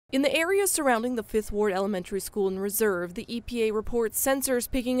In the area surrounding the 5th Ward Elementary School in Reserve, the EPA reports sensors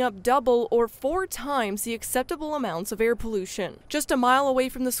picking up double or 4 times the acceptable amounts of air pollution. Just a mile away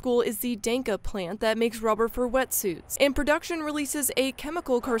from the school is the Denka plant that makes rubber for wetsuits, and production releases a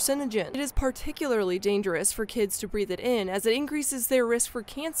chemical carcinogen. It is particularly dangerous for kids to breathe it in, as it increases their risk for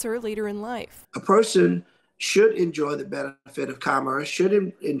cancer later in life. A person should enjoy the benefit of commerce,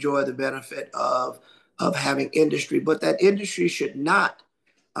 should enjoy the benefit of having industry, but that industry should not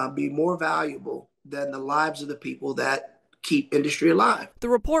be more valuable than the lives of the people that keep industry alive. The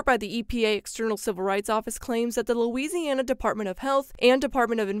report by the EPA External Civil Rights Office claims that the Louisiana Department of Health and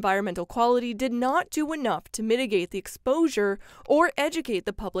Department of Environmental Quality did not do enough to mitigate the exposure or educate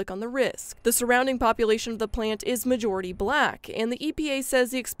the public on the risk. The surrounding population of the plant is majority black, and the EPA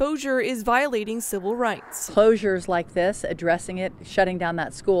says the exposure is violating civil rights. Closures like this, addressing it, shutting down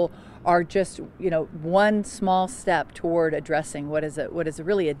that school, are just, one small step toward addressing what is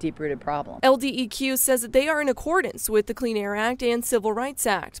really a deep-rooted problem. LDEQ says that they are in accordance with the Clean Air Act and Civil Rights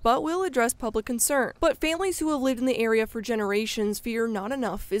Act, but will address public concern. But families who have lived in the area for generations fear not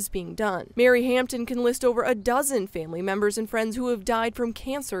enough is being done. Mary Hampton can list over a dozen family members and friends who have died from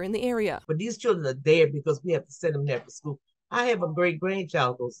cancer in the area. But these children are there because we have to send them there for school. I have a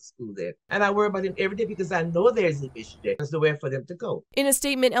great-grandchild who goes to school there, and I worry about them every day because I know there's an issue there. There's nowhere for them to go. In a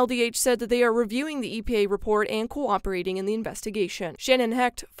statement, LDH said that they are reviewing the EPA report and cooperating in the investigation. Shannon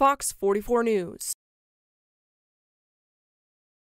Hecht, Fox 44 News.